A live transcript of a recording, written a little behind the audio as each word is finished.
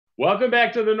Welcome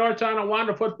back to the North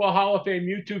Tonawanda Football Hall of Fame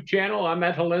YouTube channel. I'm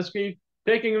at Helinski,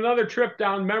 taking another trip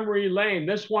down memory lane.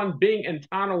 This one being in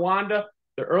Tonawanda,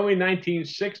 the early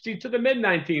 1960s to the mid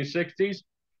 1960s.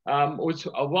 Was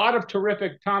a lot of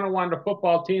terrific Tonawanda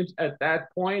football teams at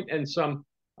that point, and some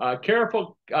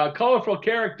colorful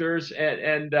characters,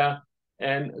 and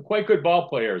quite good ball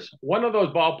players. One of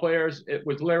those ball players, it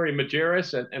was Larry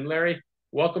Magaris, and Larry,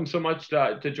 welcome so much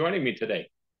to joining me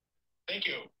today. Thank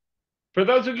you. For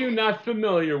those of you not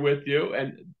familiar with you,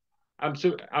 and I'm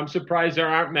surprised there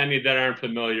aren't many that aren't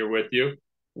familiar with you,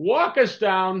 walk us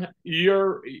down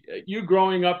you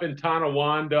growing up in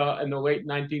Tonawanda in the late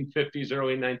 1950s,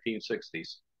 early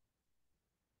 1960s.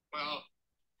 Well,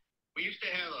 we used to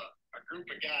have a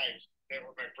group of guys that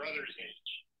were my brother's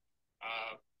age.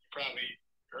 You probably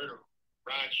heard of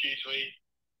Ron Sheasley.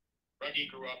 Ruggie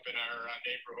grew up in our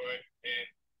neighborhood, and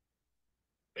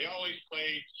they always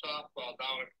played softball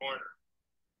down in the corner.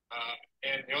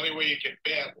 And the only way you could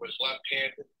bat was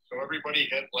left-handed. So everybody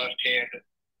hit left-handed.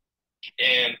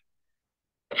 And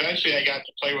eventually I got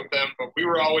to play with them, but we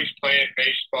were always playing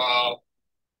baseball.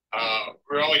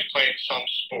 We were always playing some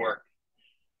sport.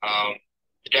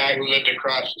 The guy who lived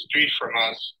across the street from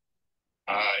us,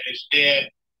 his dad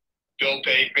built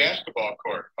a basketball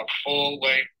court, a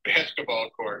full-length basketball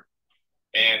court.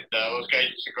 And those guys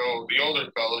used to go, the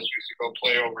older fellows used to go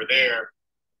play over there.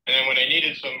 And then when they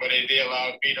needed somebody, they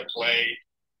allowed me to play.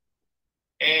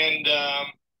 And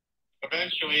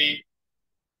eventually,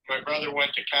 my brother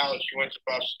went to college. He went to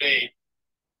Buff State.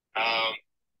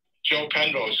 Joe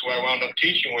Penrose, who I wound up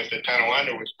teaching with at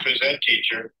Tonawanda, was a phys ed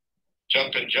teacher,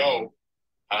 Jumpin' Joe.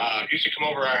 Used to come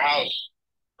over our house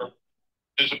or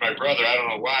visit my brother. I don't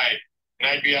know why. And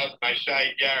I'd be out in my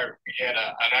side yard. We had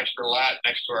an extra lot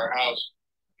next to our house.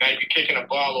 And I'd be kicking a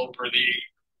ball over the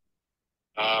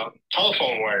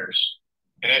telephone wires,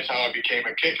 and that's how I became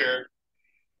a kicker.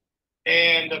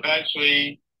 And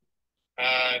eventually,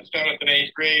 in 7th and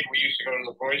 8th grade, we used to go to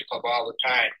the boys club all the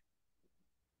time,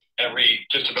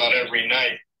 just about every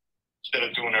night, instead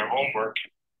of doing our homework.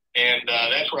 And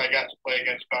that's where I got to play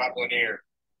against Bob Lanier.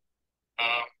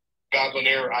 Bob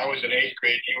Lanier, I was in 8th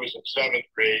grade, he was in 7th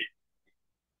grade,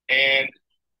 and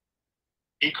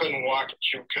he couldn't walk and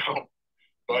chew gum,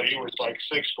 but he was like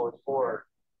 6'4".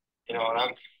 You know, and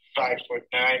I'm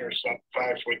 5'9" or something,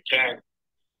 5'10".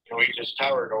 You know, he just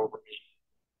towered over me.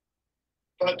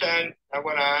 But then I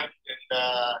went on and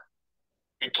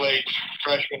we played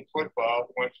freshman football.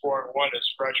 We went 4-1 as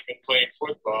freshmen playing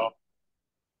football.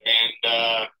 And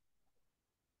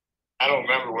I don't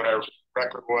remember what our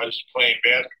record was playing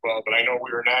basketball, but I know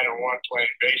we were 9-1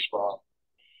 playing baseball.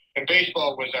 And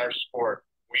baseball was our sport.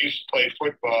 We used to play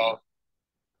football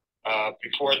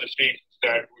before the season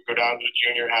started. We'd go down to the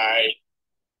junior high.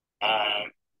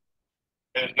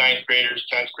 As 9th graders,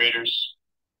 10th graders,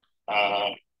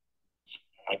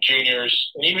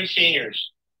 juniors, and even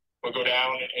seniors would go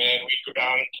down, and we'd go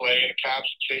down and play, and the cops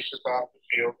would chase us off the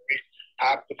field. We'd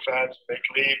hop the fence, and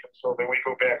they'd leave, and so then we'd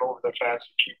go back over the fence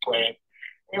and keep playing.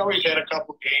 We always had a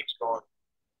couple games going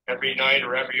every night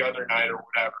or every other night or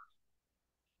whatever.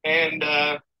 And,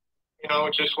 you know,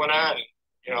 it just went on.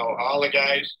 You know, all the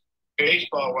guys,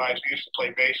 baseball-wise, we used to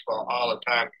play baseball all the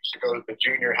time. We used to go to the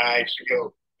junior high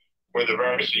field where the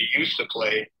varsity used to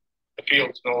play. The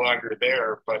field's no longer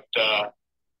there, but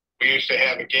we used to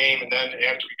have a game, and then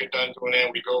after we get done doing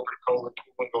that, we'd go over to Coleman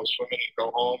Pool and go swimming and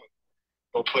go home and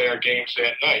go play our games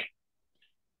that night.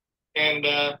 And,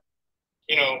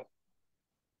 you know,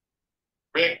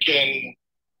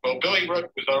 Billy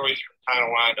Rook was always from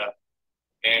Tonawanda,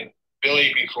 and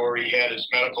Billy, before he had his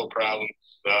medical problems,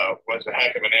 was a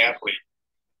heck of an athlete.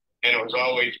 And it was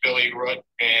always Billy Root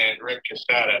and Rick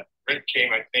Cassata. Rick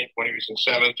came, I think, when he was in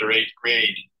 7th or 8th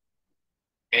grade.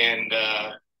 And,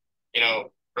 you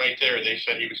know, right there, they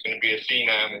said he was going to be a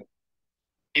phenom. And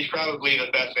he's probably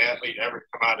the best athlete ever to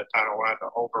come out of Tonawanda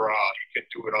overall. He could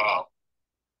do it all.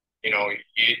 You know,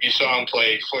 you saw him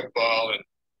play football and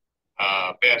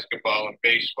basketball and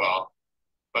baseball,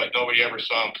 but nobody ever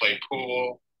saw him play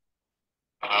pool.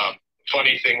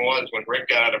 Funny thing was, when Rick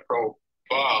got out of pro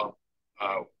ball,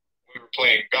 we were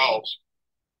playing golf,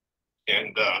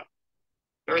 and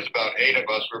there was about 8 of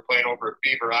us. We were playing over at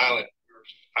Beaver Island.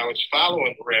 I was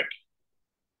following Rick,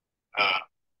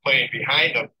 playing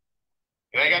behind him,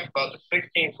 and I got to about the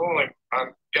 16th hole, and I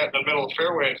got in the middle of the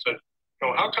fairway and said, you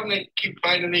know, how come they keep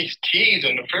finding these tees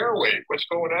in the fairway? What's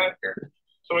going on here?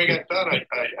 So when we got done,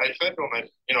 I said to him,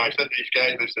 I said to these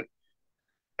guys,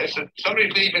 I said,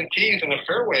 somebody's leaving tees in the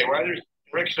fairway. Why there's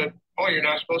Rick said, oh, you're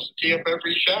not supposed to tee up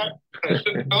every shot? I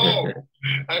said, no.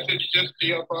 I said, you just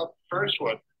tee up off the first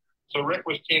one. So Rick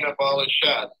was teeing up all his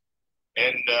shots.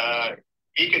 And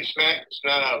he could smack the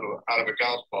snot out of a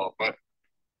golf ball, but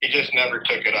he just never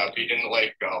took it up. He didn't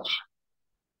like golf.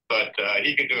 But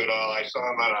he could do it all. I saw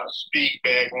him on a speed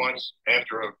bag once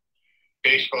after a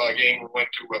baseball game. We went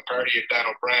to a party at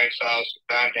Don O'Brien's house.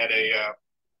 Don had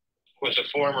was a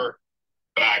former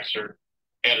boxer,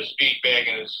 had a speed bag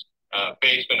in his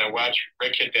basement. I watched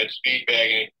Rick hit that speed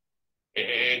bag, and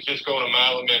it's just going a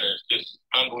mile a minute. It's just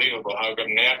unbelievable how good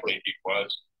an athlete he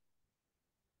was.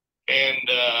 And,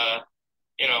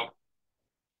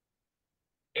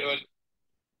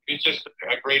 he's just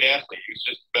a great athlete. He was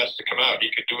just the best to come out.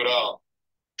 He could do it all.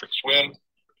 Swim.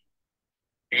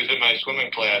 He was in my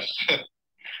swimming class.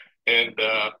 And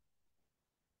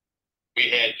we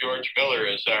had George Miller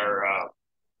as our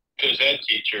phys ed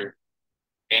teacher.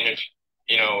 And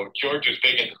George was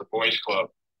big into the boys club.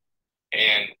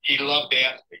 And he loved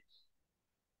athletes.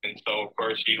 And so, of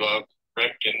course, he loved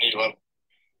Rick, and he loved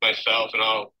myself and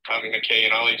all Tommy MacKay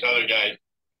and all these other guys,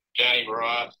 Johnny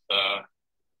Roth,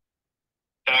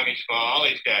 Tommy Small, all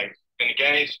these guys. And the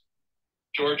guys,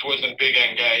 George wasn't big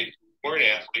on guys who weren't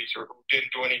athletes or who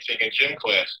didn't do anything in gym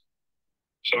class.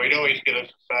 So he'd always get us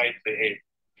aside and say, hey,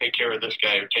 take care of this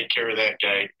guy or take care of that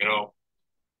guy,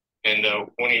 And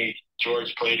when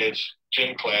George played his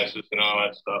gym classes and all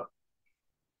that stuff.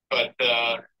 But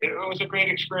it was a great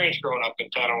experience growing up in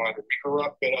Tonawanda. We grew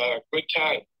up at a good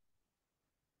time.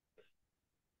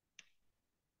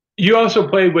 You also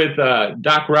played with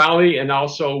Doc Rowley and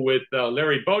also with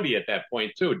Larry Bodie at that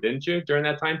point too, didn't you, during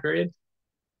that time period?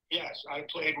 Yes, I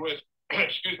played with,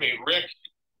 Rick.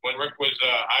 When Rick was,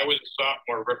 I was a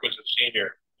sophomore, Rick was a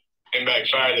senior. And by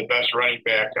far the best running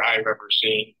back I've ever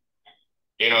seen.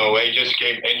 They just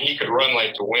and he could run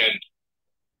like the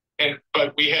wind.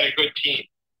 But we had a good team,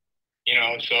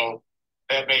 so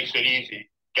that makes it easy.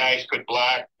 Guys could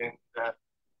block and,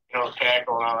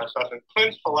 tackle and all that stuff. And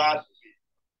Clint's philosophy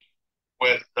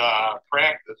with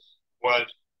practice was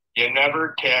you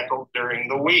never tackled during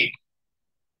the week.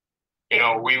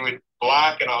 We would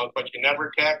block and all, but you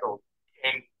never tackled.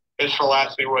 And his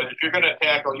philosophy was, if you're going to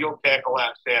tackle, you'll tackle on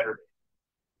Saturday.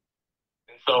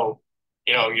 And so,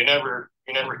 you never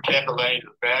tackled any of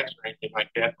the backs or anything like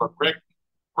that. But Rick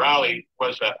Rowley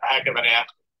was a heck of an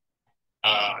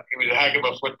athlete. He was a heck of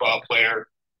a football player.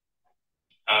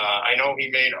 I know he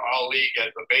made All-League as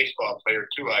a baseball player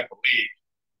too, I believe.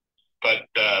 But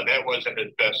that wasn't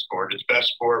his best sport. His best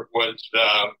sport was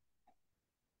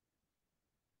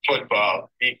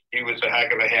football. He was a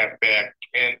heck of a halfback.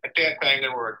 And at that time,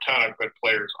 there were a ton of good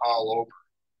players all over.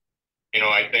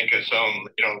 I think of some,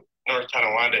 North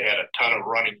Tonawanda had a ton of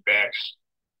running backs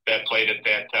that played at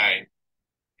that time.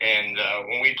 And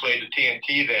when we played the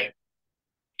TNT that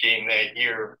game that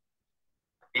year,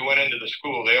 we went into the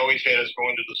school. They always had us go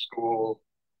into the school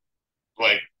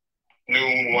like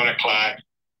noon, 1 o'clock.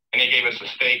 And they gave us a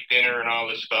steak dinner and all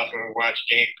this stuff, and we watched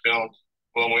game films.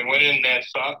 Well, when we went in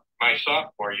my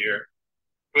sophomore year,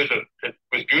 it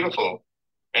was beautiful.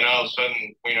 And all of a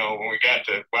sudden, when we got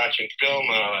to watching film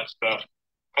and all that stuff,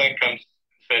 Clint comes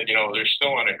and said, there's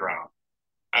snow on the ground.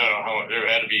 I don't know how there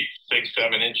had to be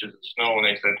 6-7 inches of snow, and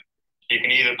they said you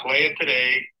can either play it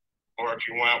today, or if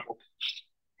you want, we'll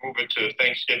move it to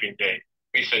Thanksgiving Day.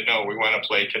 We said no, we want to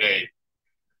play today,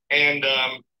 and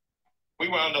we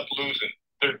wound up losing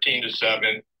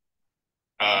 13-7.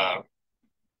 I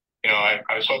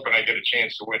was hoping I'd get a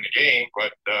chance to win the game,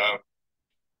 but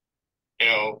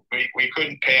we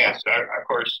couldn't pass. Of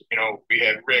course, we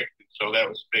had Rick, so that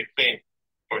was a big thing.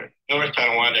 But North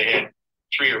Tonawanda had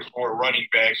 3 or 4 running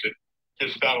backs that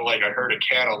just sounded like a herd of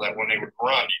cattle that when they would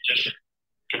run, you just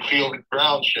could feel the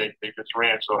ground shake. They just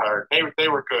ran so hard. They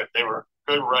were good. They were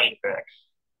good running backs.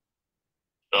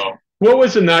 So. What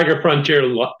was the Niagara Frontier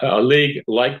League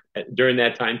like during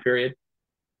that time period?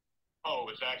 Oh, it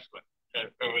was excellent.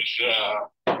 It was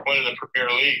one of the premier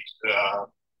leagues.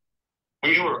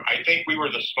 I think we were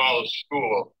the smallest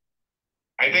school.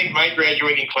 I think my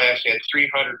graduating class had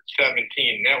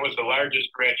 317. That was the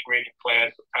largest graduating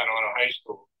class of Tonawanda High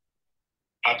School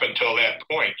up until that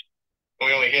point.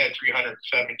 We only had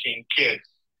 317 kids.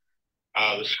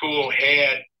 The school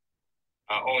had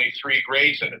only 3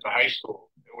 grades in it, the high school.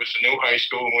 It was a new high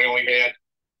school, and we only had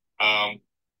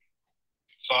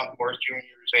sophomores,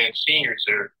 juniors, and seniors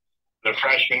there. The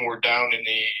freshmen were down in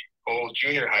the old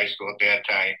junior high school at that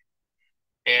time.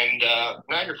 And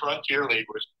Niagara Frontier League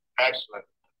was excellent.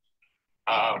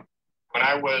 When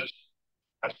I was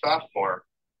a sophomore,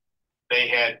 they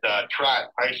had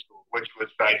Trot High School, which was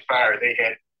by far, they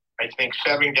had, I think,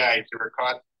 7 guys who were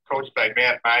coached by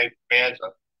Matt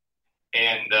Mazza.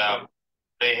 And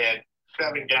they had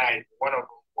 7 guys. One of them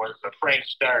was Frank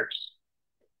Starks,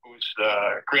 whose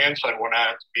grandson went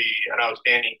on to be an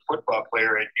outstanding football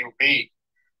player at UB.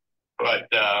 But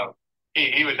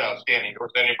he was outstanding. There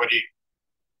was anybody.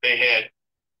 They had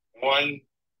one.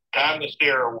 Tom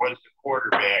Nastera was the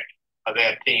quarterback of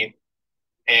that team,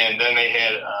 and then they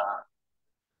had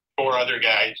 4 other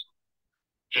guys.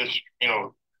 Just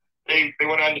they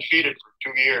went undefeated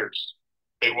for 2 years.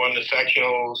 They won the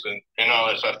sectionals and all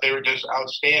that stuff. They were just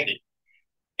outstanding.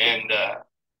 And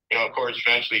of course,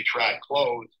 eventually Trot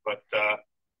closed, but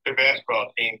their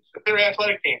basketball teams, their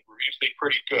athletic teams were usually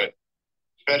pretty good,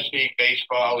 especially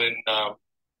baseball and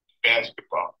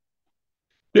basketball.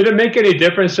 Did it make any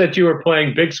difference that you were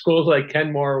playing big schools like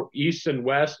Kenmore East and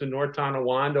West and North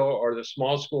Tonawanda, or the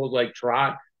small schools like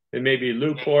Trot and maybe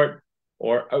Newport,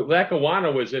 or Lackawanna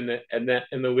was in the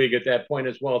league at that point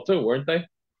as well too, weren't they?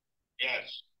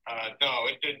 Yes. No,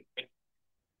 it didn't.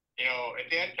 At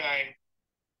that time,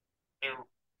 there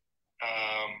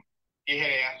you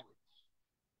had athletes.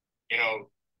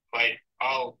 Like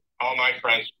all my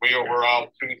friends, we were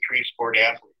all 2-3 sport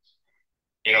athletes.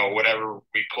 Whatever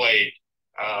we played.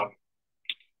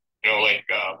 Like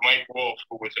Mike Wolf,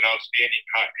 who was an outstanding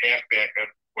halfback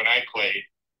when I played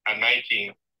on my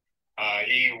team.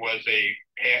 He was a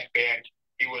halfback.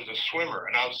 He was a swimmer,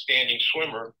 an outstanding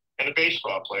swimmer, and a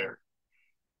baseball player.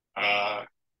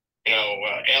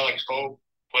 Alex Hope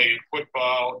played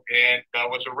football and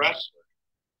was a wrestler.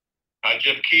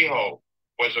 Jim Kehoe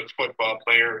was a football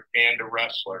player and a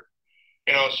wrestler.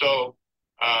 So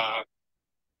I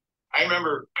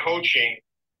remember coaching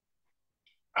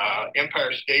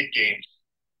Empire State games,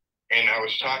 and I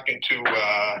was talking to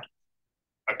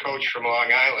a coach from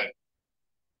Long Island.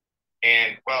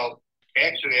 And, well,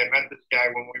 actually, I met this guy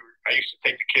I used to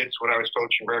take the kids when I was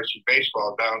coaching varsity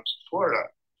baseball down to Florida.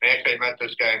 And actually, I met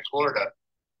this guy in Florida.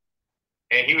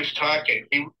 And he was talking.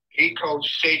 He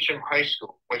coached Sachem High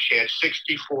School, which had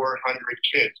 6,400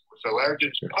 kids. It was the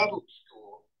largest public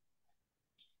school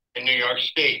in New York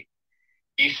State.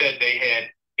 He said they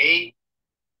had 8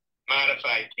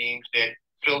 modified teams that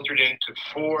filtered into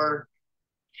 4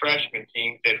 freshman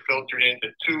teams that filtered into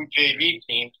 2 JV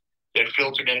teams that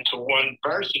filtered into 1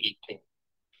 varsity team.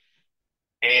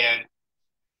 And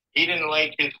he didn't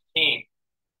like his team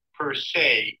per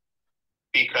se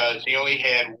because he only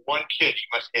had 1 kid. He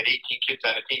must have had 18 kids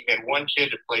on the team. He had 1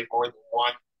 kid that played more than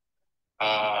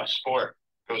 1 sport.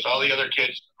 Because all the other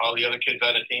kids on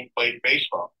the team played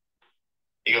baseball.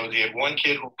 He goes, he had 1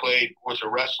 kid who was a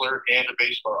wrestler and a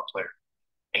baseball player.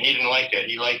 And he didn't like that.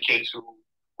 He liked kids who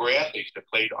were athletes that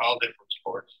played all different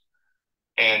sports.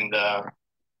 And,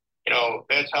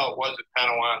 that's how it was at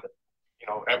Tonawanda.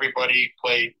 Everybody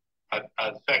played a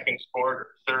second sport or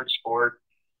third sport.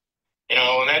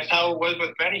 And that's how it was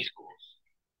with many schools.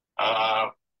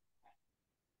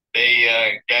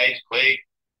 Guys played,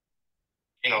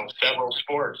 several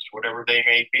sports, whatever they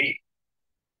may be.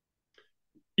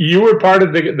 You were part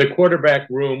of the quarterback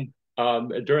room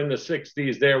during the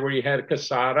 60s there, where you had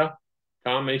Cassata,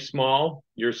 Tommy Small,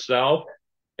 yourself,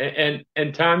 and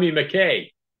Tommy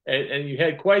MacKay. And you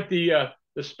had quite the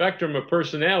spectrum of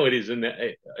personalities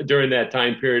during that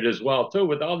time period as well, too,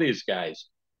 with all these guys.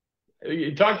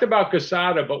 You talked about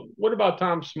Cassata, but what about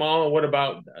Tom Small and what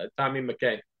about Tommy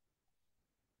MacKay?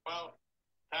 Well,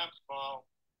 Tom Small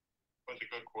was a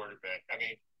good quarterback. I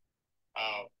mean,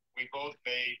 we both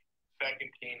made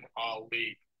second team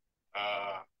all-league.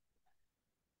 I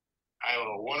don't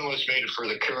know, one was made it for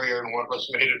the Courier and one was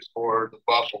made it for the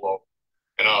Buffalo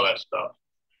and all that stuff.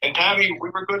 And Tommy, we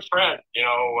were good friends. In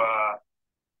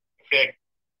fact,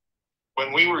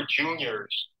 when we were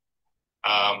juniors,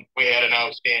 we had an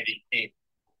outstanding team.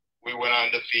 We went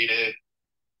undefeated.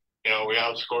 We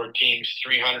outscored teams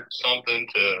 300-something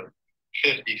to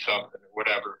 50-something or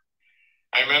whatever.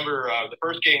 I remember the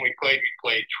first game we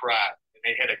played Trot. And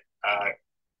they had a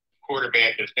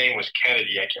quarterback. His name was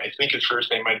Kennedy. I think his first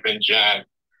name might have been John,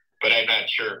 but I'm not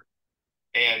sure.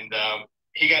 And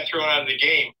he got thrown out of the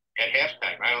game at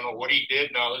halftime. I don't know what he did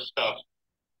and all this stuff.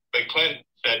 But Clint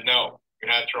said, no, you're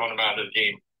not throwing him out of the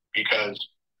game, because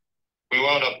we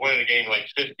wound up winning the game like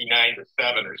 59-7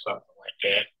 or something like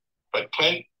that. But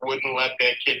Clint wouldn't let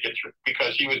that kid get through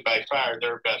because he was by far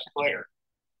their best player.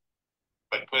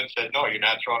 But Clint said, no, you're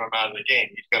not throwing him out of the game.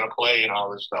 He's going to play and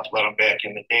all this stuff. Let him back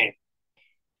in the game.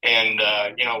 And,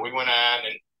 we went on,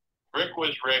 and Rick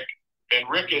was Rick. And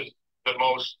Rick is the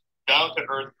most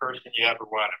down-to-earth person you ever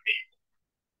want to meet.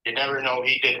 You never know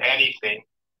he did anything.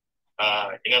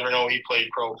 You never know he played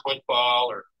pro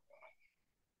football, or,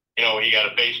 he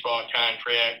got a baseball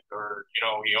contract, or,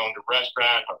 he owned a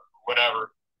restaurant or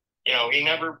whatever. He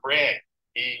never bragged.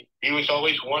 He was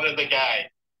always one of the guys.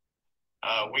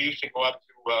 We used to go up to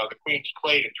the Queens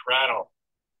played in Toronto,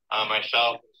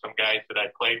 myself and some guys that I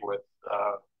played with,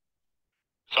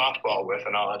 softball with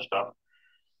and all that stuff.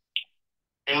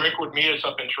 And Rick would meet us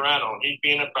up in Toronto, and he'd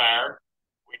be in a bar.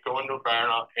 We'd go into a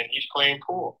bar, and he's playing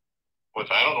pool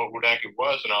with, I don't know who that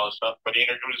was and all this stuff, but he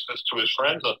introduced us to his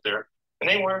friends up there. And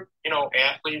they weren't,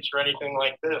 athletes or anything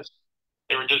like this.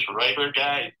 They were just regular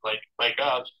guys like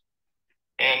us.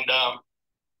 And,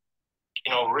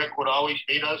 Rick would always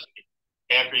meet us.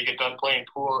 After he get done playing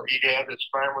pool, he'd have his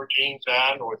farmer jeans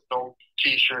on with no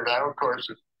T-shirt on. Of course,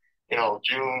 it's,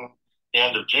 June, the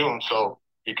end of June, so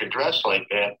he could dress like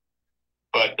that.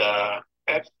 But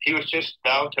he was just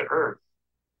down to earth,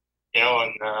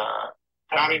 and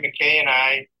Tommy MacKay and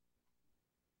I,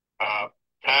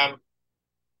 Tom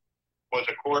was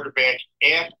a quarterback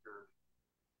after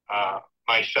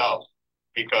myself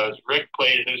because Rick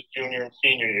played his junior and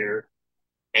senior year,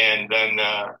 and then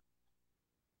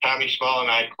Tommy Small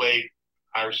and I played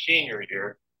our senior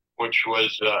year, which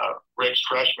was Rick's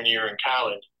freshman year in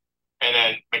college. And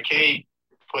then MacKay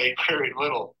played very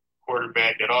little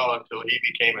quarterback at all until he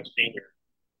became a senior.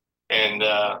 And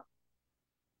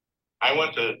I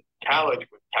went to college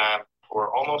with Tom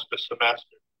for almost a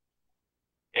semester.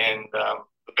 And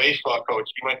the baseball coach,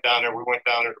 we went down there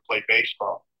to play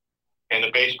baseball. And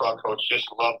the baseball coach just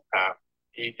loved Tom.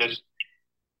 He just,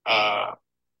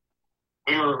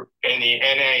 we were in the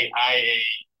NAIA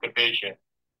division,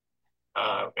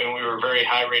 and we were a very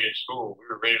high-rated school. We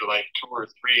were rated like 2 or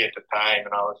 3 at the time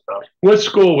and all that stuff. What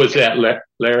school was that,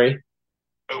 Larry?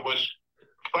 It was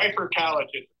Pfeiffer College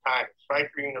at the time. It's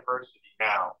Pfeiffer University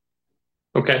now.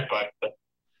 Okay. But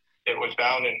it was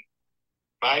down in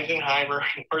Meisenheimer,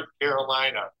 North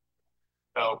Carolina,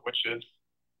 which is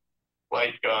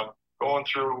like going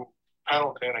through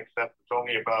Pendleton, except it's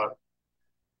only about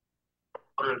a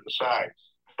quarter of the size.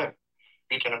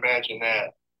 You can imagine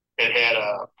that. It had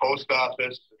a post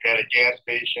office, it had a gas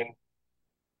station,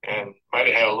 and might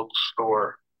have had a little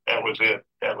store. That was it.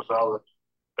 That was all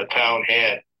the town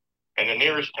had. And the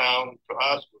nearest town to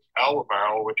us was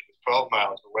Albemarle, which was 12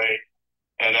 miles away.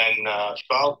 And then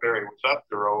Salisbury was up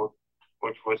the road,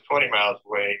 which was 20 miles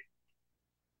away.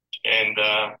 And,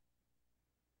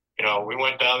 we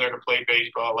went down there to play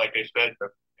baseball, like I said,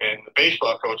 and the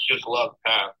baseball coach just loved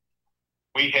Tom.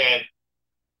 We had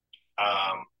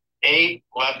 8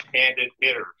 left-handed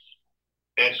hitters.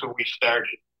 That's what we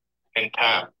started. And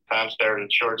Tom started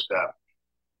at shortstop.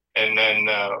 And then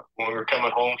when we were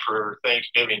coming home for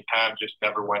Thanksgiving, Tom just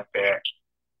never went back.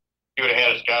 He would have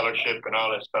had a scholarship and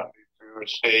all that stuff through the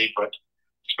state, but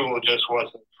school just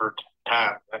wasn't for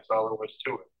Tom. That's all there was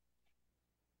to it.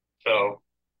 So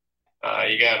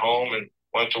he got home and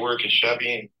went to work at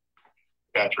Chevy and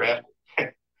got drafted.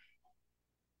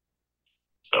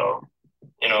 So,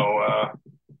 I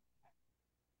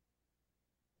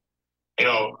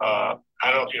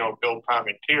don't know if you know Bill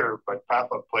Palmentier, but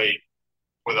Papa played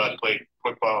with us, played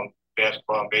football, and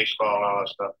basketball, and baseball, and all that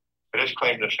stuff. But his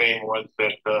claim to fame was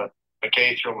that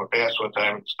MacKay threw him a pass one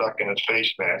time and stuck in his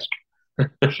face mask.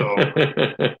 So,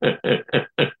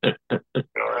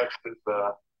 that's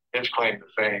his claim to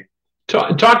fame.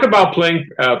 Talk about playing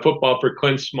football for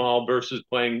Clint Small versus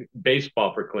playing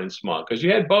baseball for Clint Small, because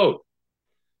you had both.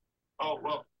 Oh,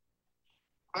 well,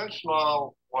 Clint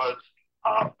Small was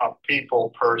a people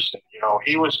person.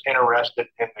 He was interested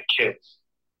in the kids.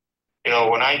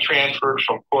 When I transferred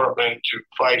from Portland to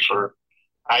Pfeiffer,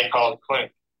 I called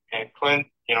Clint. And Clint,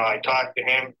 I talked to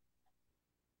him,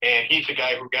 and he's the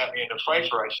guy who got me into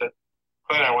Pfeiffer. I said,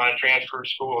 Clint, I want to transfer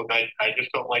schools. I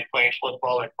just don't like playing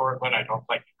football at Portland. I don't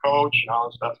like the coach and all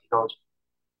this stuff.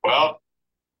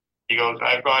 He goes,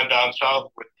 I've gone down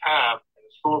south with Tom, and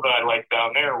the school that I liked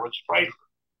down there was Pfeiffer.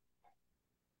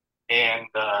 And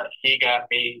he got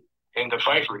me into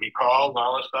Pfeiffer. He called and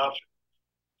all this stuff.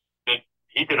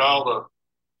 He did all the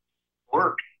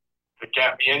work that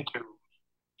got me into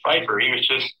Pfeiffer. He was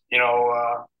just,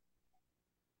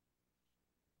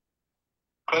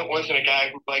 Clint wasn't a guy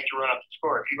who liked to run up the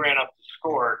score. If he ran up the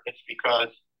score, it's because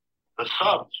the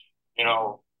subs,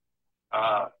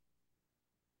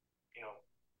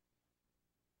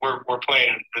 were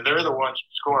playing. They're the ones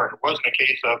scoring. It wasn't a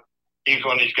case of he's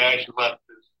one of these guys who left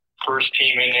his first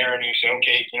team in there and he said,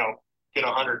 okay, get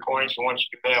 100 points, and once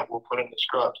you do that, we'll put in the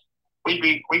scrubs.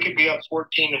 We could be up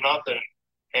 14-0,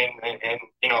 and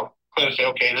Clint would say,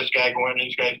 okay, this guy going,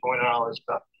 these guys going, and all this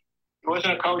stuff. He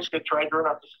wasn't a coach that tried to run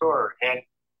up the score. And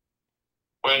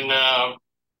when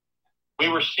we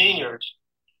were seniors,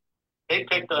 they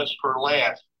picked us for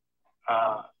last,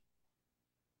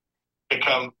 to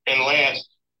come in last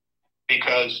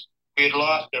because we had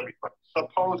lost everybody,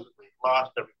 supposedly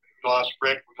lost everybody. We lost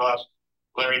Rick, we lost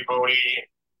Larry Bodie,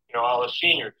 all the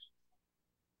seniors.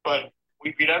 But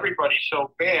we beat everybody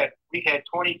so bad, we had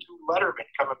 22 lettermen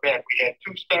coming back. We had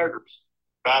 2 starters,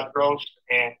 Bob Gross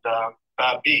and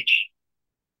Bob Beach.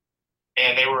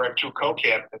 And they were our 2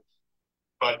 co-captains.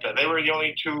 But they were the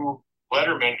only 2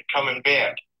 lettermen coming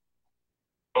back,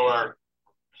 or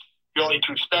the only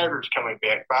 2 starters coming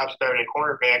back. Bob started at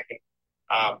cornerback,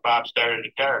 and Bob started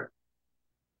at guard.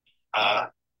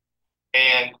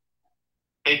 And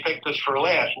they picked us for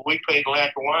last. We played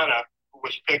Lackawanna, who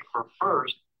was picked for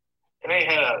first, and they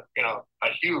had a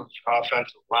huge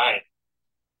offensive line.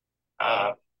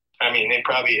 They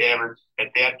probably averaged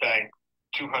at that time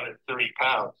 230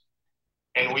 pounds,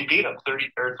 and we beat them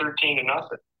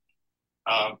 13-0.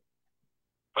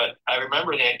 But I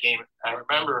remember that game. I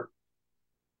remember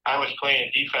I was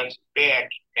playing defensive back,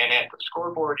 and at the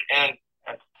scoreboard end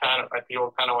at the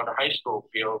old Tonawanda High School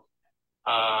field,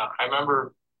 I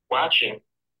remember watching,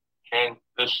 and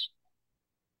this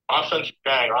offensive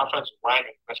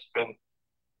lineman must have been,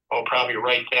 probably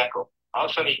right tackle. All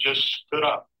of a sudden, he just stood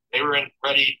up. They were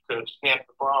ready to snap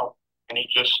the ball, and he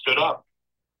just stood up.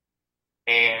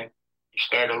 And he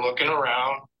started looking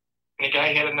around, and the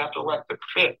guy had an epileptic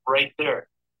fit right there.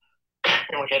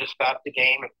 And we had to stop the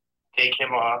game and take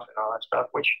him off and all that stuff,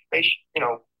 which they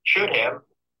should have,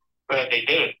 but they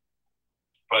didn't.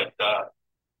 But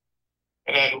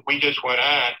and then we just went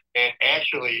on, and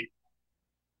actually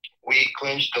we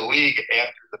clinched the league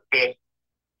after the 5th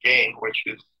game, which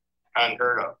is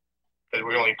unheard of because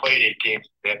we only played 8 games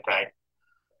at that time.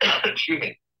 Excuse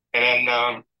me. And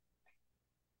then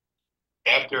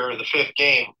after the 5th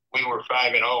game, we were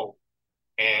 5-0,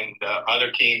 and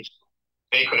other teams,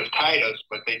 they could have tied us,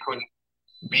 but they couldn't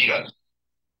beat us,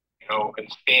 in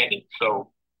standing.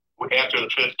 So after the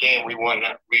 5th game, we'd won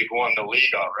the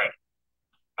league already.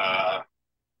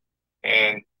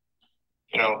 And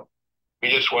we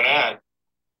just went on.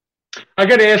 I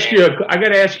got to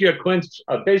ask you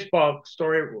a baseball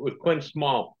story with Clint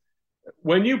Small.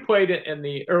 When you played in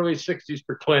the early '60s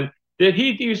for Clint, did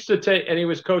he used to take, and he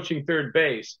was coaching third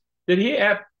base, did he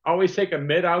always take a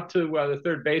mid out to the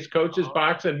third base coach's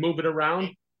box and move it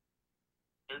around?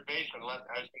 Third baseman left.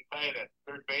 I was going to tell you that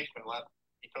third baseman left.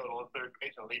 He told the third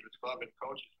baseman leave his glove in the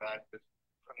coach's box.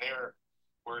 From there,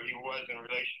 where he was in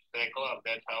relation to that glove,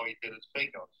 that's how he did his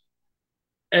signals.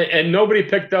 And nobody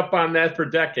picked up on that for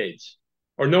decades,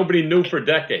 or nobody knew for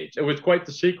decades. It was quite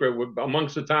the secret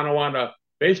amongst the Tonawanda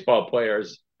baseball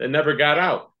players that never got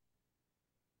out.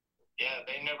 Yeah,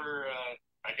 they never.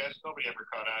 I guess nobody ever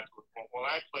caught on to it. When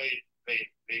I played, they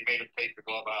made him take the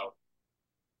glove out.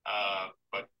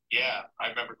 But yeah, I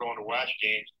remember going to watch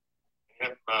games,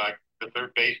 and the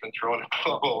third baseman throwing the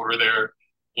glove over there,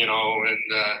 and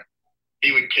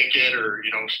he would kick it or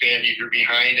stand either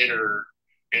behind it or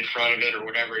in front of it or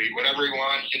whatever he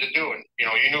wanted you to do. And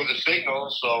you knew the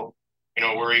signals, so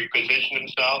where he positioned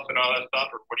himself and all that stuff,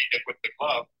 or what he did with the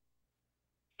glove.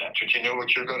 That's what you knew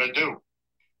what you're going to do.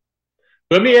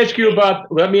 Let me ask you about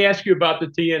the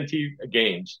TNT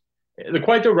games. They're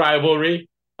quite the rivalry.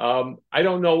 I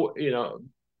don't know,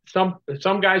 some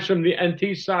guys from the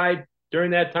NT side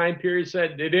during that time period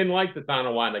said they didn't like the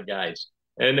Tonawanda guys,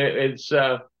 and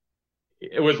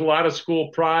it was a lot of school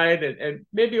pride and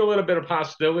maybe a little bit of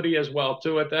hostility as well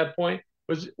too at that point.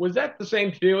 Was that the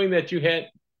same feeling that you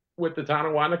had with the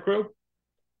Tonawanda crew?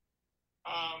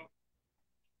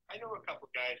 I know a couple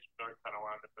guys from North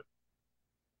Tonawanda, but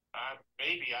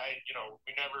maybe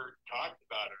we never talked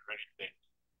about it or anything.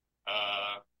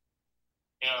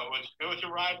 It was a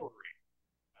rivalry.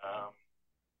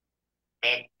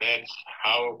 That's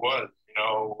how it was.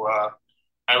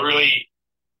 I really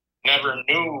never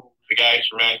knew the guys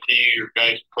from NT or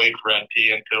guys who played for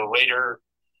NT until later.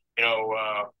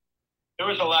 There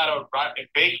was a lot of in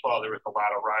baseball. There was a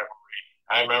lot of rivalry.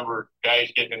 I remember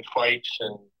guys getting in fights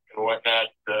and whatnot,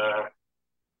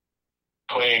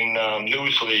 playing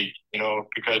News League.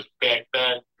 Because back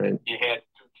then you had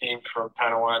 2 teams from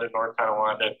Tonawanda, North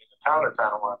Tonawanda, and the town of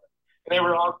Tonawanda, and they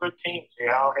were all good teams. They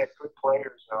all had good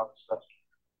players and all this stuff.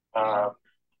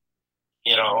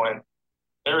 And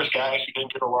there was guys who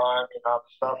didn't get along and all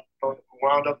this stuff, who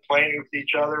wound up playing with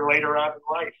each other later on in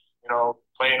life.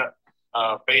 Playing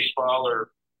baseball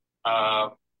or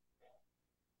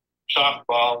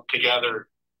softball together.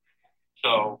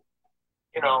 So,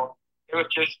 it was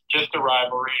just a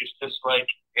rivalry. It's just like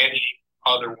any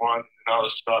other one and all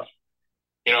this stuff.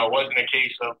 It wasn't a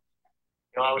case of,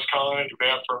 I was calling into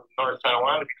bat from North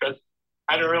Tonawanda because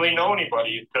I didn't really know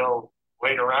anybody until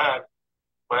later on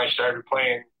when I started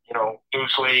playing,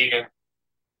 News League and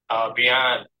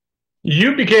beyond.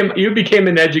 You became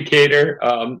an educator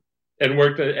and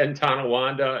worked in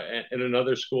Tonawanda in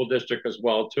another school district as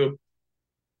well too.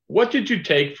 What did you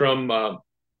take from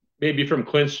maybe from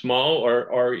Clint Small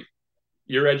or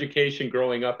your education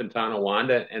growing up in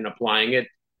Tonawanda and applying it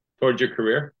towards your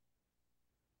career?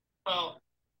 Well,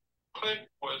 Clint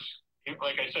was,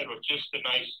 like I said, was just a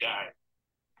nice guy.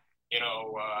 You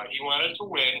know, he wanted to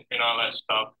win and all that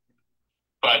stuff,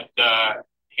 but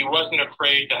he wasn't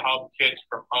afraid to help kids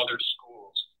from other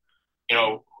schools, you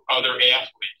know, other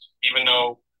athletes, even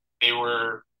though they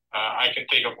were, I can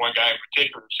think of one guy in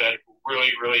particular who said who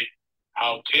really, really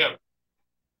helped him.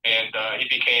 And he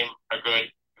became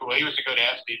he was a good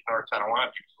athlete in North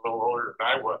Tonawanda. He was a little older than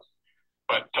I was.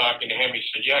 But talking to him, he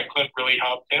said, yeah, Clint really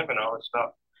helped him and all this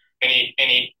stuff. And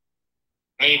he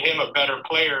made him a better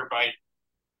player by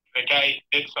the guy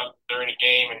did something during the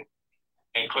game,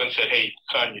 and Clint said, hey,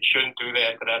 son, you shouldn't do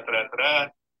that, da-da-da-da-da.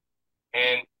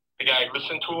 And the guy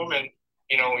listened to him, and,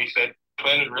 you know, he said,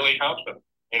 Clint had really helped him,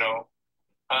 you know.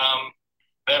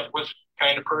 That was the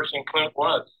kind of person Clint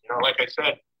was. You know, like I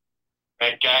said,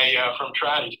 that guy from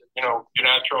Trot, he said, you know, you're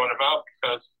not throwing him out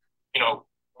because, you know,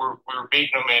 we're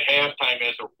beating them at halftime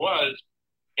as it was.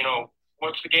 You know,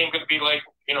 what's the game going to be like?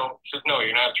 You know, he says, no,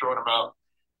 you're not throwing them out.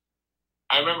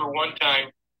 I remember one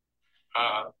time,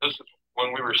 this is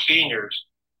when we were seniors.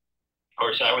 Of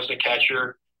course, I was the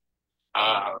catcher.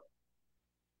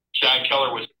 John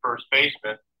Keller was the first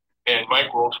baseman, and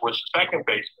Mike Wolf was the second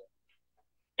baseman.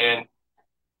 And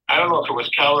I don't know if it was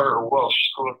Keller or Wolf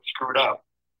screwed up,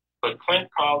 but Clint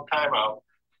called timeout,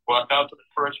 walked out to the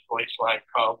first place line,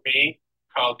 called me,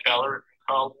 called Keller, and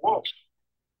called Wolf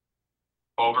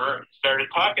over and started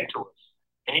talking to us.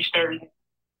 And he started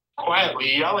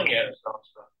quietly yelling at us and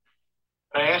stuff.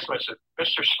 And I asked him, I said,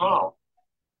 Mr. Small,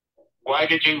 why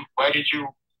did you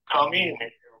call me?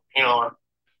 And, you know,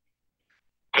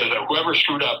 because whoever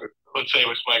screwed up, let's say it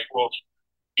was Mike Wolf,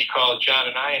 he called John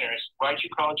and I in here. I said, why'd you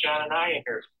call John and I in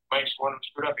here? Mike's the one who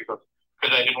screwed up. He goes,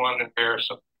 because I didn't want to embarrass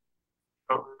him.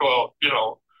 Well, you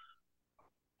know,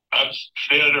 I'm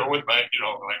standing there with my, you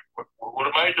know, like, what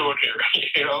am I doing here?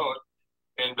 You know,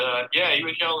 and yeah, he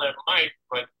was yelling at Mike,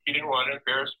 but he didn't want to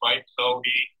embarrass Mike, so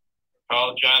he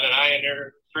called John and I, and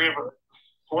there,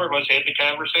 four of us had the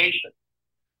conversation.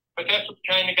 But that's the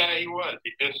kind of guy he was.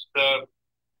 He just,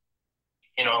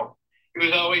 you know, he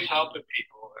was always helping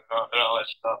people and all that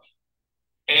stuff.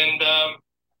 And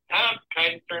Tom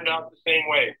kind of turned out the same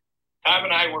way. Tom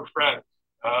and I were friends.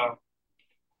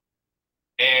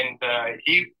 And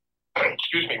he,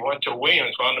 excuse me, went to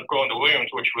Williams, wound up going to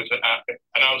Williams, which was an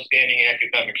outstanding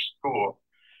academic school.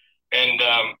 And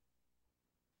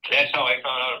that's how I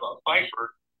found out about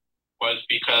Pfeiffer, was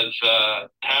because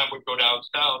Tom would go down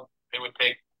south. They would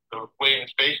take the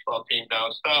Williams baseball team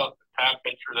down south. Tom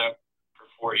pitched for them for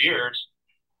 4 years.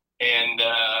 And,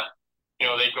 you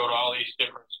know, they'd go to all these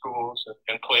different schools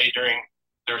and play during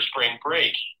their spring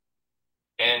break.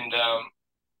 And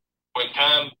when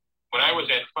I was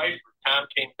at Pfeiffer, Tom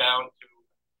came down to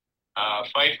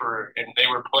Pfeiffer, and they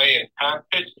were playing. Tom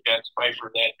pitched against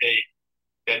Pfeiffer that day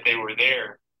that they were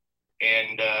there.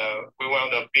 And we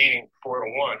wound up beating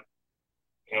 4-1.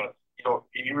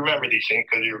 You remember these things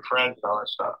because you were friends and all that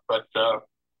stuff. But a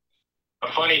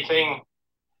funny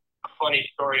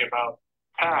story about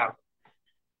Tom.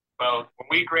 Well, when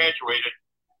we graduated,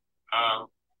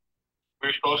 we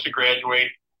were supposed to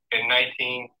graduate in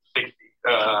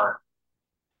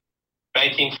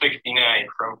 1969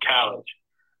 from college.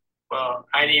 Well,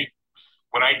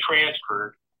 when I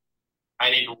transferred, I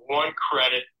needed 1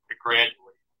 credit to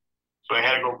graduate. So I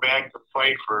had to go back to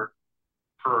Pfeiffer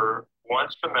for 1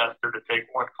 semester to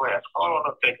take 1 class. I wound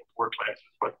up taking 4 classes,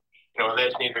 but, you know,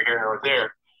 that's neither here nor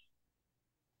there.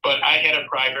 But I had a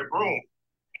private room.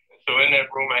 So in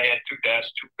that room, I had 2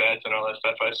 desks, 2 beds, and all that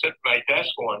stuff. I sat at my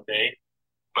desk one day,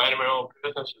 minding my own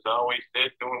business as I always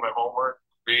did, doing my homework,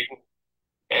 reading,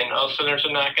 and all of a sudden there's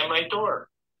a knock on my door.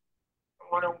 I'm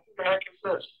wondering, what the heck is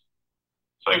this?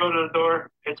 So I go to the door.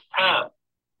 It's Tom.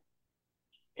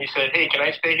 He said, hey, can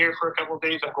I stay here for a couple of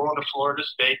days? I'm going to Florida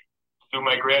State to do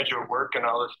my graduate work and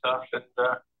all this stuff, and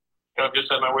I'm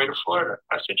just on my way to Florida.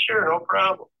 I said, sure, no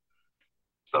problem.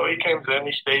 So he comes in,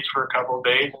 he stays for a couple of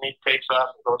days, and he takes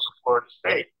off and goes to Florida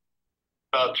State.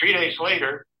 About 3 days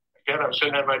later, again, I'm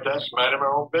sitting at my desk, minding my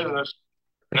own business,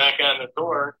 knock on the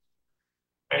door,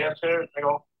 and I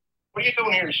go, what are you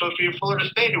doing here? You're supposed to be at Florida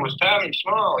State. It was Tommy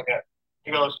Small again.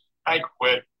 He goes, I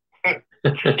quit.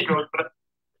 He goes,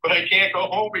 but I can't go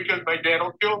home because my dad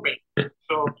will kill me.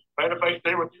 So mind if I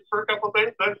stay with you for a couple of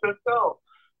days? I said no.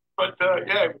 But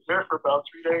yeah, I was there for about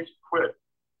 3 days and quit.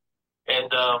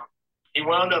 And he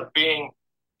wound up being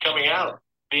a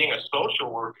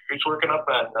social worker. He was working up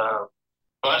on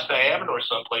Bust Avenue or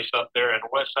someplace up there on the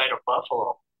west side of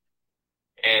Buffalo.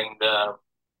 And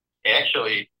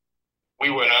actually, we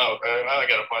went out. I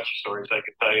got a bunch of stories I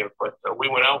could tell you, but we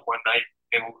went out one night,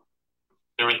 and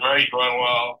there was Murray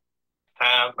Grunwald,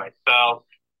 Tom, myself.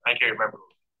 I can't remember.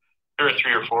 There were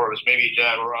 3 or 4 of us, maybe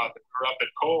John. We were up at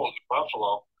Coles in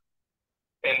Buffalo.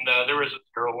 And there was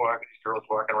these girls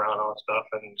walking around and all stuff.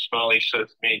 And Smalley says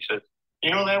to me, he says, "You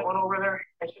know that one over there?"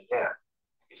 I said, "Yeah."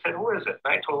 He said, "Who is it?"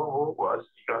 And I told him who it was.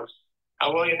 He goes,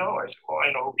 "How well you know?" I said, "Well,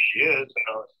 I know who she is and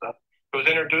all that stuff." He goes,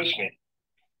 "Introduce me."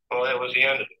 Well, that was the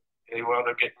end of it. They wound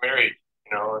up getting married,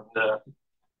 and,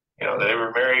 they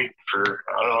were married for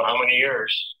I don't know how many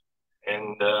years.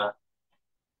 And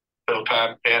till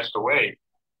Todd passed away,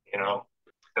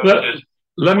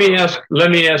 Let me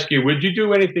ask you, would you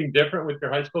do anything different with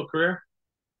your high school career?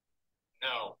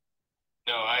 No,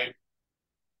 I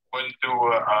wouldn't do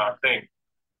a thing.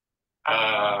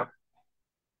 Had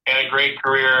a great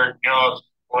career,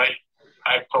 like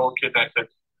I've told kids, I said,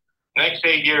 next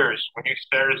 8 years, when you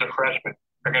start as a freshman,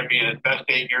 are going to be the best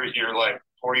 8 years of your life.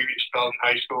 4 years you spent in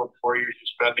high school, 4 years you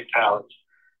spent in college.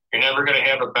 You're never going to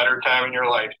have a better time in your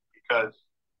life because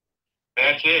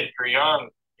that's it. You're young,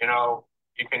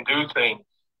 you can do things.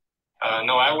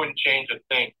 No, I wouldn't change a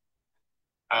thing.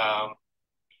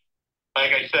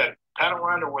 Like I said,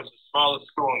 Tonawanda was the smallest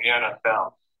school in the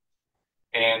NFL.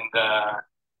 And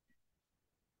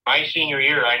my senior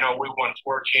year, I know we won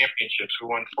 4 championships. We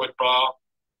won football,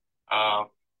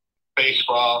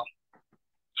 baseball,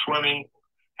 swimming,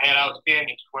 had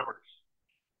outstanding swimmers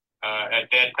at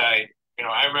that time.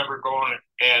 I remember going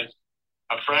as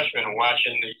a freshman and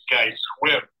watching these guys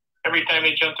swim. Every time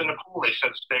they jumped in the pool, they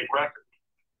set state record.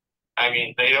 I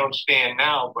mean, they don't stand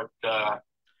now, but,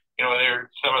 they're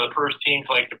some of the first teams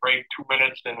like to break 2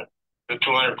 minutes in the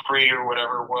 200 free or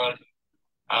whatever it was.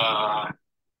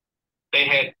 They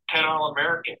had 10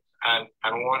 All-Americans on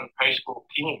one high school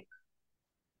team,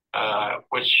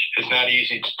 which is not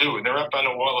easy to do. And they're up on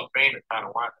the Wall of Fame at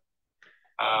Tonawanda.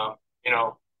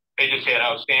 They just had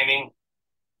outstanding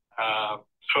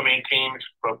swimming teams,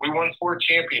 but we won 4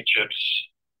 championships.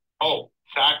 Oh,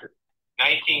 soccer.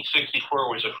 1964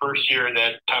 was the first year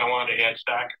that Tonawanda had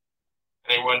soccer.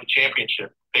 They won the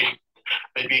championship. They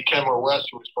beat Campbell West,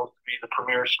 who was supposed to be the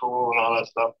premier school and all that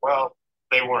stuff. Well,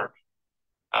 they weren't.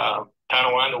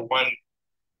 Tonawanda won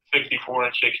 64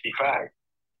 and 65,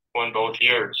 won both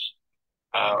years,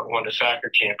 won the soccer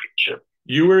championship.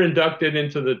 You were inducted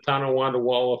into the Tonawanda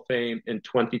Wall of Fame in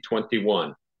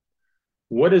 2021.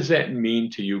 What does that mean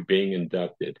to you being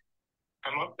inducted?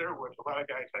 I'm up there with a lot of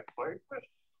guys I played with.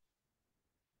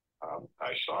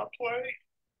 I saw play.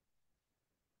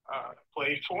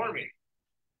 Played for me.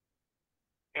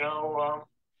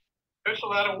 There's a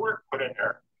lot of work put in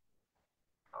there.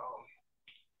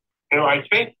 I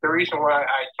think the reason why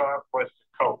I thought was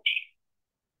the coach.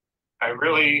 I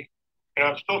really,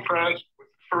 I'm still friends with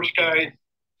the first guys.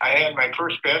 I had my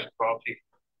first basketball team.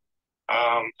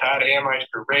 Todd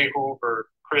Ameister, Ray Hoover,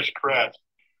 Chris Kretz,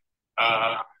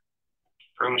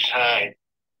 Bruce Hyde,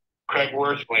 Craig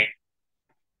Worthling,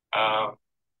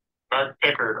 Mark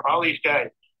Pickard, all these guys.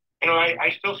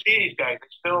 I still see these guys.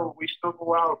 We still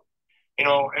go out, and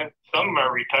some of them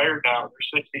are retired now.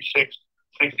 They're 66,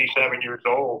 67 years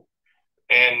old.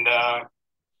 And,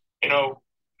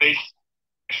 they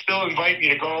still invite me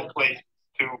to golf places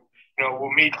to,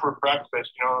 we'll meet for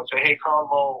breakfast, and say, hey, call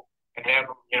Mo and have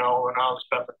them, and all this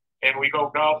stuff. And we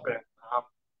go golfing.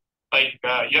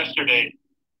 Yesterday,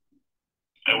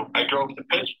 I drove to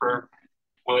Pittsburgh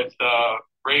with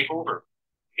Ray Hoover.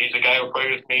 He's a guy who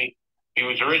played with me. He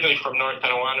was originally from North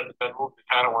Tonawanda, but then moved to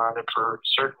Tonawanda for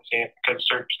certain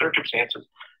circumstances.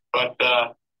 But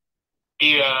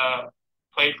he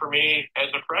played for me as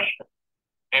a freshman.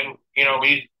 And,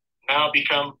 he's now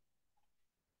become,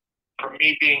 from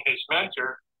me being his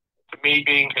mentor, to me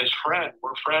being his friend.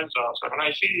 We're friends also. And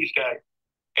I see these guys.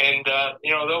 And,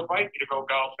 they'll invite me to go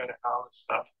golfing and all this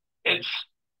stuff.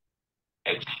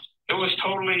 It was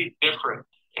totally different,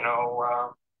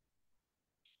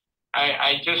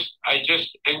 I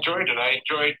just enjoyed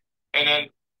it. And then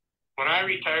when I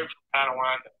retired from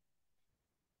Tonawanda,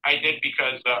 I did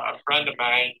because a friend of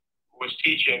mine who was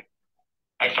teaching,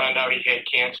 I found out he had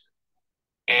cancer.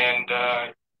 And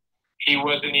he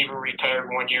wasn't even retired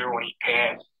 1 year when he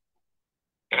passed.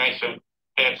 And I said,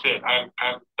 that's it. I'm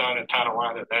done at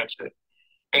Tonawanda. That's it.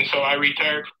 And so I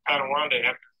retired from Tonawanda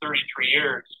after 33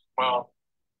 years. Well,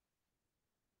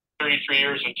 33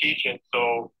 years of teaching.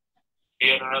 So he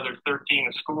had another 13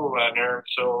 of school on there.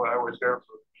 So I was there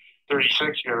for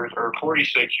 36 years or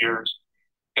 46 years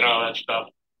and all that stuff.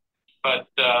 But,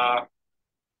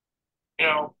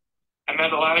 I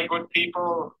met a lot of good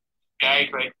people, guys,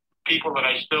 like people that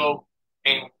I still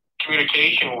in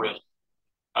communication with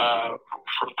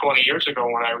from 20 years ago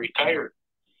when I retired.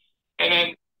 And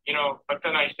then, but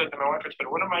then I said to my wife, I said,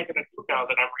 what am I going to do now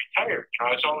that I'm retired?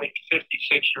 I was only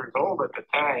 56 years old at the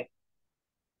time.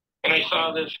 And I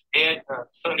saw this ad in a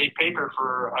Sunday paper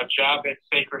for a job at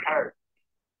Sacred Heart.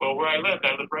 Well, where I lived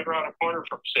right around the corner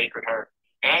from Sacred Heart.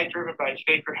 And I had driven by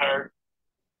Sacred Heart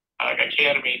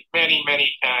Academy many,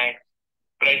 many times,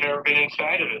 but I'd never been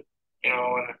inside of it,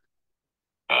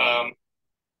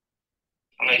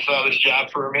 and I saw this job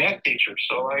for a math teacher.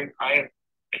 So I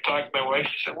talked to my wife.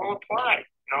 She said, well, apply.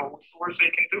 What's the worst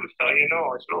they can do is tell you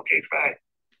no. I said, okay, fine.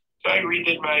 So I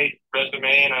redid my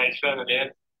resume and I sent it in.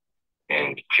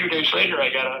 And a few days later, I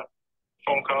got a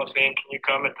phone call saying, can you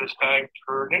come at this time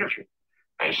for an interview?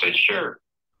 I said, sure.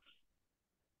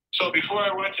 So before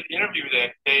I went to the interview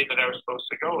that day that I was supposed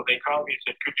to go, they called me and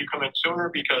said, could you come in sooner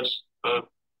because the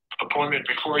appointment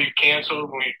before you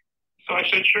canceled? So I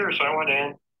said, sure. So I went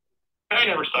in. I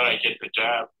never thought I'd get the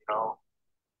job,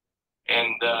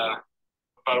 And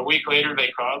about a week later,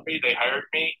 they called me. They hired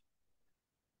me.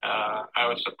 I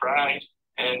was surprised.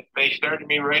 And they started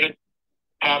me right at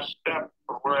half step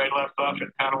from where I left off at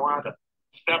Tonawanda,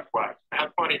 stepwise,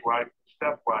 not funny-wise,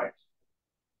 stepwise.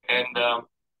 And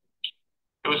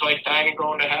it was like dying and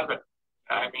going to heaven.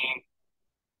 I mean,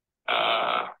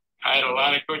 I had a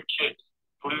lot of good kids.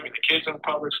 Believe me, the kids in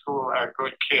public school are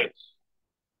good kids.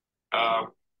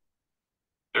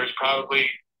 There's probably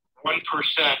 1%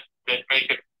 that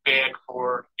make it bad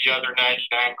for the other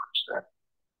 99%.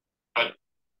 But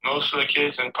most of the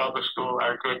kids in public school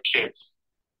are good kids.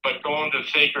 But going to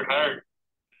Sacred Heart,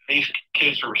 these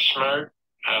kids are smart,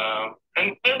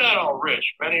 and they're not all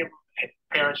rich. Many of them,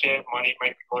 parents have money,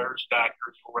 might be lawyers,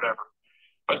 doctors, or whatever.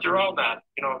 But they're all not.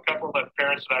 A couple of the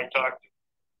parents that I talked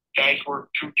to, guys work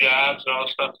 2 jobs and all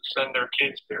this stuff to send their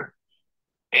kids there.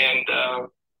 And,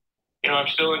 I'm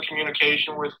still in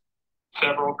communication with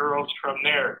several girls from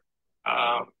there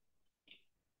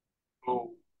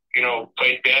who,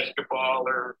 played basketball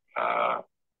or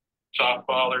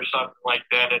softball or something like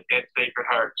that at Sacred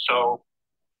Heart. So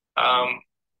I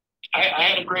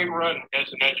had a great run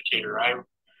as an educator.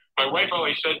 My wife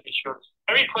always says to me, she goes,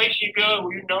 every place you go,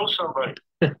 you know somebody.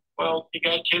 Well, you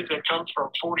got kids that come from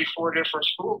 44 different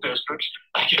school districts.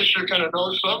 I guess you're going to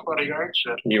know somebody, aren't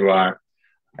you? You are.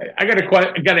 I got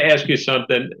to ask you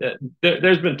something.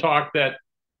 There's been talk that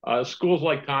schools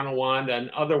like Tonawanda and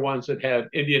other ones that have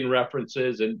Indian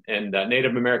references and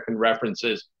Native American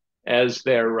references as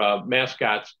their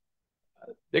mascots,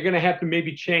 they're going to have to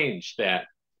maybe change that.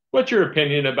 What's your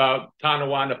opinion about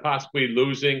Tonawanda possibly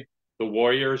losing the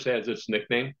Warriors as its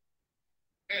nickname?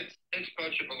 It's a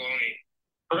bunch of baloney.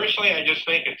 Personally, I just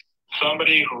think it's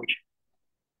somebody who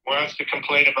wants to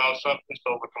complain about something,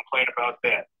 so we'll complain about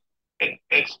that.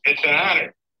 It's an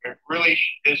honor. It really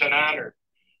is an honor.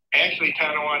 Actually,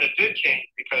 Tonawanda did change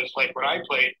because, like when I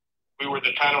played, we were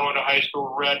the Tonawanda High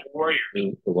School Red Warriors.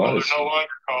 It was. Well, they're no longer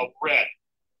called Red.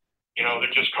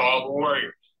 They're just called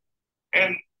Warriors.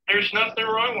 And there's nothing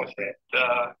wrong with it.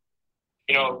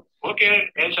 Look at it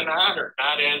as an honor,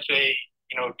 not as a,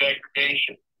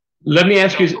 degradation. Let me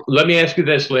ask you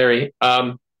this, Larry.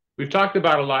 We've talked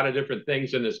about a lot of different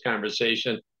things in this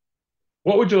conversation.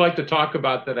 What would you like to talk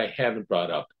about that I haven't brought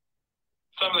up?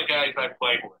 Some of the guys I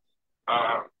played with,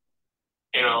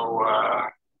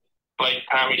 like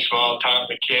Tommy Small, Tom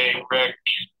MacKay, Rick,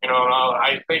 and all.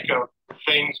 I think of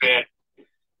things that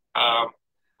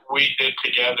we did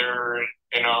together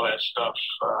and all that stuff.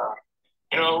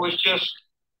 It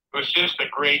was just a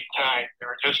great time. They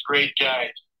were just great guys,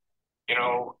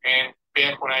 and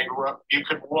back when I grew up, you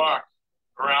could walk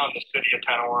around the city of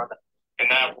Tonawanda and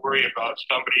not worry about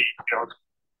somebody,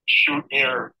 shooting you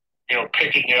or,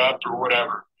 picking you up or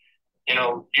whatever.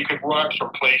 You could walk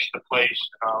from place to place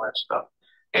and all that stuff.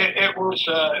 It was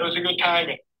a good time.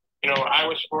 And, I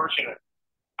was fortunate.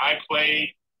 I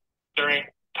played during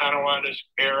Tonawanda's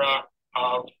era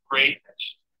of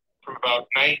greatness from about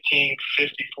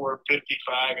 1954,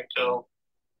 55 until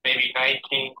maybe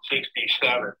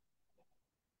 1967.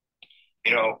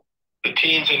 The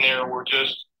teams in there were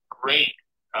just great.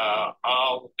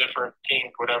 All the different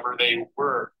teams, whatever they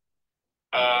were,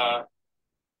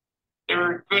 they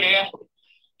were good athletes,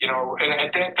 and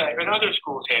at that time, and other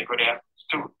schools had good athletes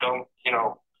too. Don't,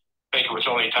 think it was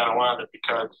only Tonawanda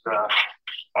because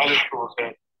other schools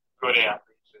had good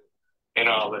athletes and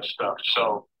all this stuff.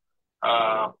 So,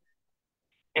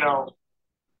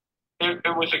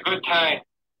 it was a good time.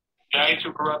 Guys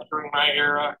who grew up during my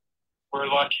era were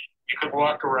lucky. You could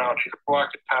walk around. You could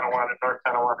walk to Tonawanda, North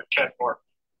Tonawanda, Kenmore,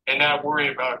 and not worry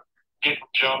about getting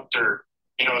jumped or,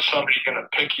 somebody's going to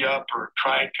pick you up or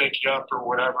try and pick you up or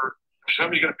whatever. If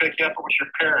somebody's going to pick you up, it was your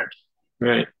parents.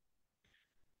 Right.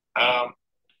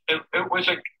 It was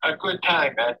a good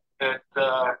time and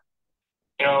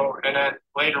then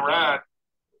later on,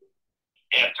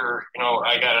 after,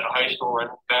 I got into high school and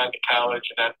moved on to college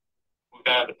and then moved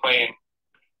on to playing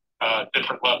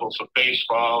different levels of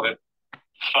baseball and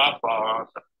softball.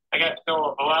 I got to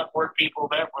know a lot more people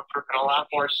that went from a lot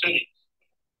more cities,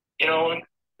 and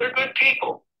they're good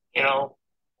people,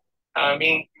 I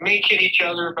mean, may kid each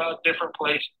other about different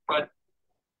places, but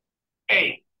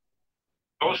hey,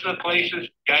 most of the places,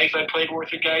 guys I played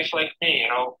with are guys like me,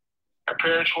 Our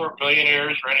parents weren't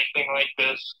millionaires or anything like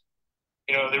this.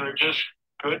 They were just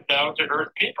good, down-to-earth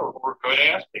people who were good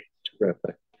athletes.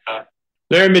 Terrific.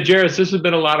 Larry Magaris, this has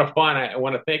been a lot of fun. I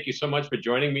want to thank you so much for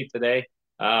joining me today.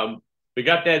 We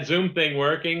got that Zoom thing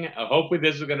working. Hopefully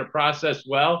this is going to process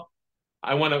well.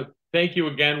 I want to thank you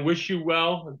again, wish you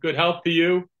well, good health to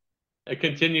you,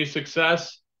 continued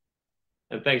success,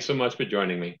 and thanks so much for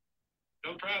joining me.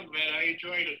 No problem, man. I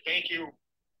enjoyed it. Thank you.